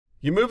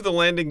You move the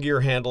landing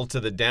gear handle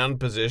to the down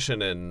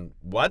position and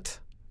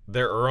what?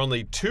 There are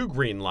only 2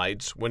 green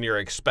lights when you're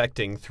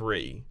expecting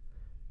 3.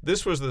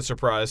 This was the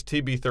surprise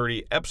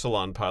TB30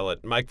 Epsilon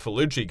pilot Mike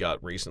Filucci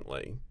got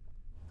recently.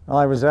 Well,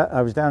 I was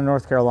down in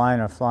North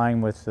Carolina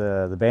flying with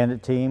the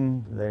Bandit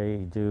team.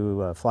 They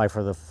do Fly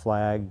for the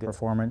Flag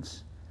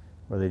performance,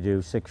 where they do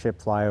 6-ship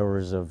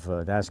flyovers of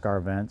NASCAR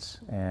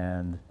events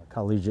and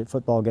collegiate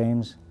football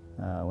games.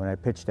 When I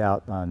pitched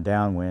out on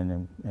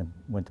downwind and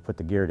went to put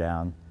the gear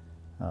down,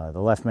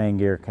 the left main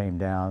gear came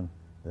down,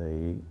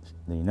 the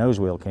nose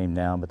wheel came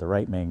down, but the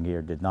right main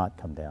gear did not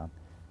come down.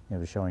 It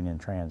was showing in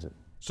transit.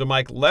 So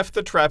Mike left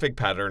the traffic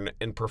pattern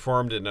and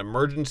performed an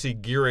emergency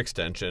gear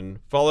extension,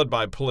 followed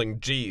by pulling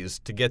G's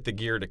to get the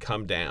gear to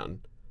come down.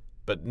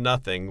 But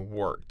nothing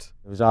worked.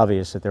 It was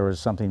obvious that there was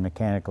something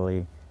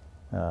mechanically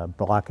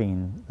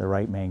blocking the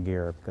right main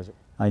gear, because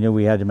I knew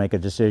we had to make a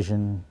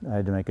decision. I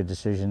had to make a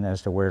decision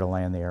as to where to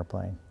land the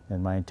airplane,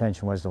 and my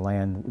intention was to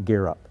land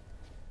gear up.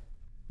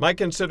 Mike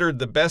considered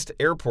the best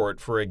airport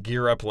for a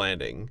gear-up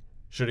landing.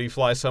 Should he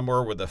fly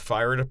somewhere with a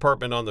fire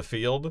department on the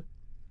field?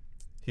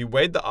 He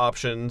weighed the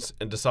options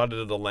and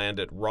decided to land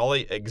at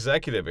Raleigh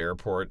Executive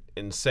Airport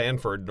in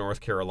Sanford, North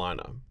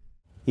Carolina.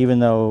 Even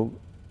though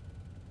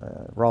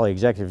Raleigh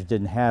Executive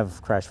didn't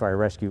have crash fire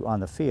rescue on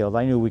the field,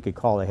 I knew we could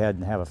call ahead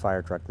and have a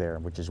fire truck there,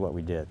 which is what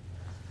we did.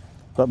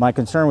 But my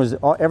concern was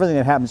everything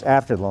that happens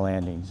after the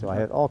landing. So I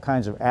had all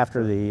kinds of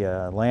after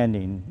the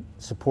landing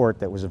support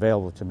that was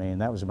available to me,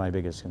 and that was my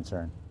biggest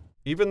concern.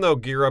 Even though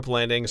gear-up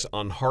landings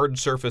on hard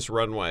surface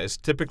runways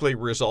typically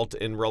result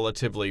in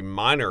relatively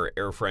minor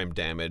airframe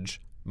damage,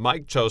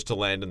 Mike chose to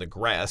land in the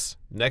grass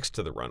next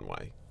to the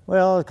runway.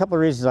 Well, a couple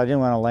of reasons I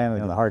didn't want to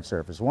land on the hard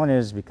surface. One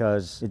is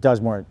because it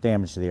does more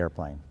damage to the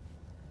airplane.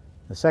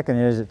 The second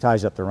is it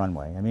ties up the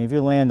runway. I mean, if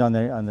you land on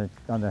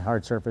the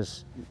hard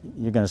surface,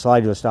 you're going to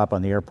slide to a stop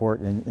on the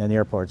airport, and the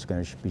airport's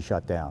going to be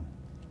shut down.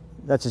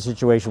 That's a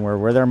situation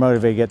where they're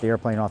motivated to get the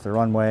airplane off the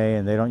runway,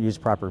 and they don't use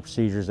proper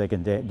procedures, they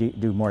can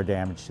do more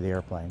damage to the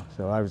airplane.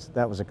 So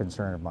that was a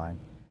concern of mine.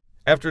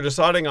 After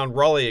deciding on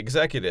Raleigh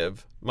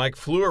Executive, Mike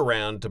flew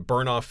around to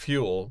burn off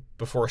fuel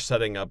before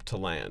setting up to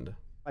land.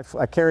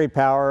 I carried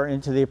power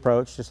into the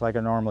approach just like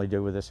I normally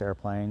do with this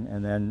airplane,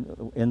 and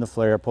then in the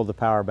flare pulled the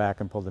power back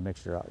and pulled the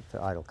mixture out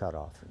to idle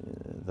cutoff.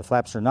 The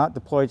flaps are not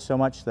deployed so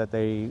much that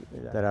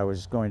I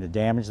was going to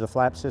damage the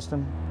flap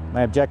system.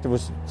 My objective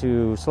was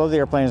to slow the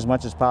airplane as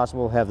much as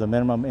possible, have the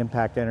minimum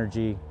impact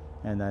energy,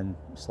 and then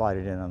slide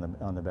it in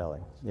on the belly.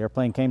 The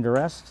airplane came to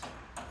rest,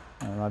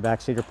 and my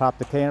backseater popped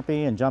the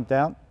canopy and jumped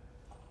out,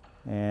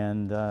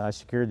 and I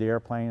secured the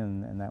airplane,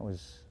 and that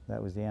was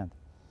the end.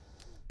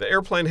 The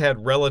airplane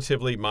had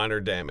relatively minor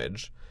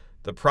damage,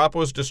 the prop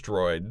was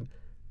destroyed,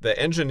 the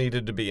engine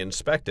needed to be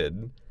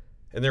inspected,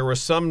 and there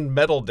was some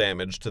metal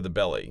damage to the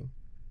belly.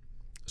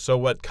 So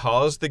what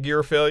caused the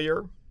gear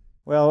failure?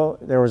 Well,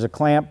 there was a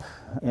clamp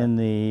in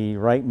the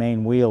right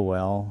main wheel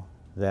well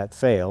that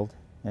failed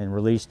and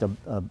released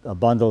a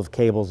bundle of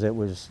cables that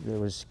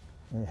was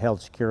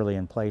held securely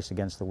in place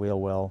against the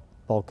wheel well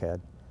bulkhead.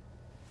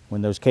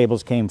 When those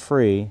cables came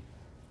free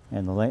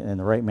and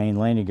the right main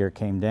landing gear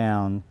came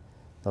down,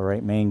 the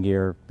right main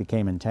gear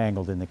became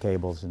entangled in the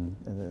cables, and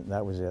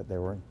that was it. There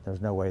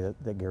was no way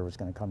that the gear was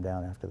going to come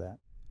down after that.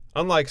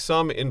 Unlike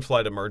some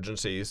in-flight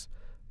emergencies,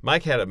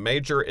 Mike had a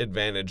major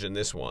advantage in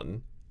this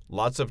one: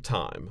 lots of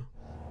time.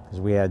 Because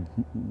we had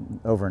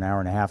over an hour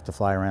and a half to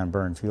fly around and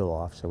burn fuel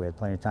off, so we had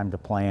plenty of time to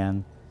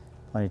plan,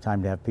 plenty of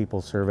time to have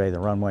people survey the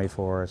runway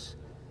for us.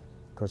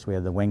 Of course, we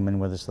had the wingman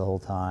with us the whole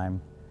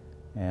time,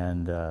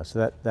 and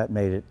so that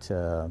made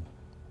it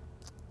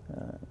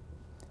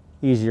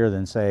easier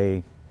than,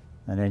 say,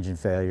 an engine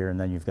failure, and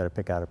then you've got to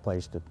pick out a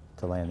place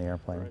to land the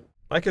airplane.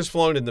 Mike has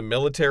flown in the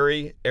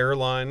military,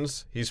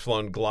 airlines, he's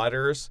flown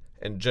gliders,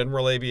 and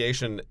general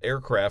aviation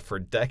aircraft for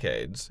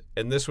decades,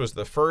 and this was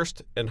the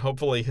first and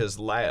hopefully his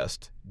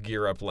last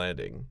gear-up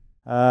landing.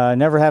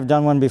 Never have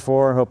done one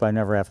before, hope I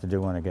never have to do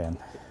one again.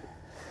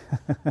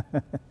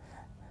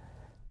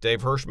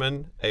 Dave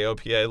Hirschman,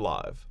 AOPA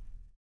Live.